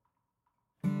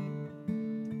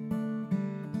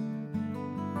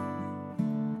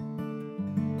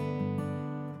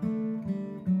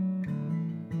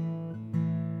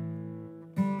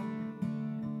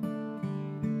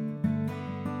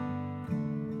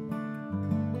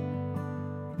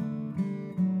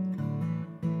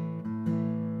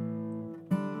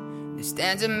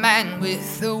Stands a man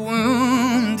with a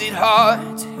wounded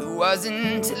heart who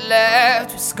wasn't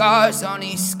left with scars on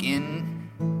his skin.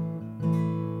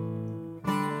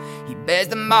 He bears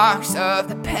the marks of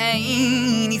the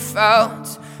pain he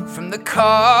felt from the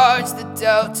cards that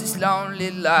dealt his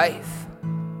lonely life.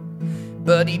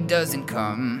 But he doesn't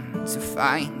come to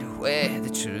find where the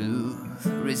truth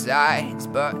resides,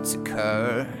 but to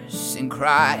curse and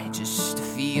cry just to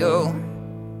feel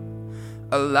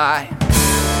alive.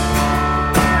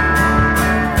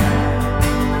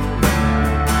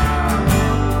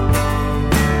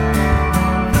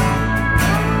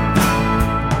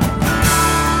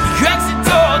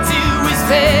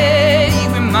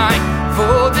 Favorite mind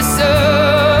for the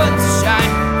sun to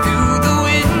shine through the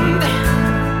wind.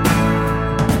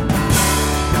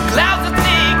 The clouds are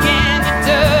thick and the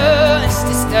dust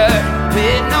is stirred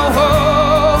with no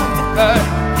hope to burn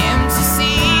him to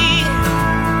see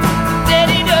that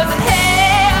he doesn't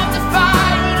have to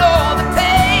fight all the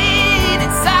pain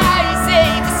inside,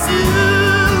 save the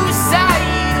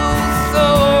suicidal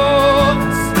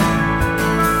thoughts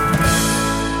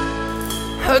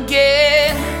again.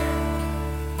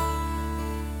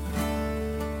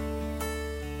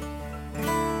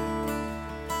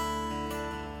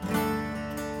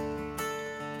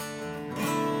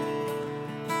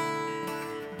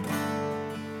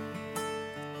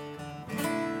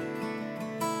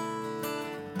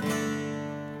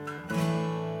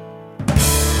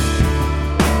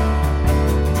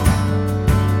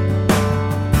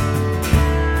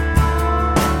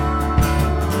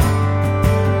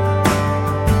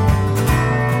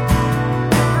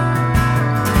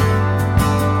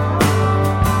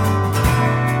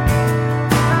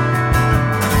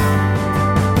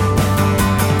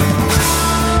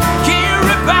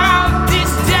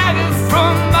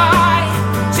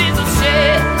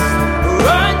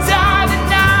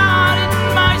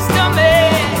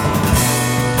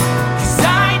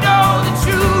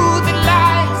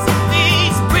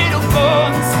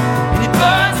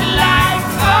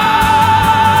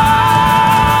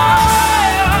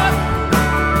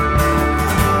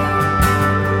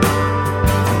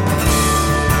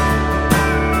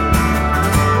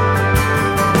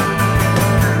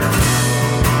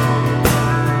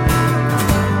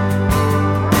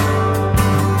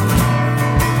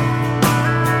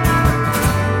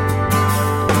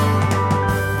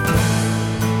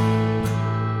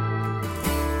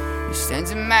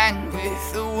 Stands a man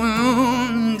with a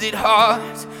wounded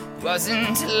heart,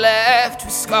 wasn't left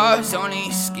with scars on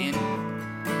his skin.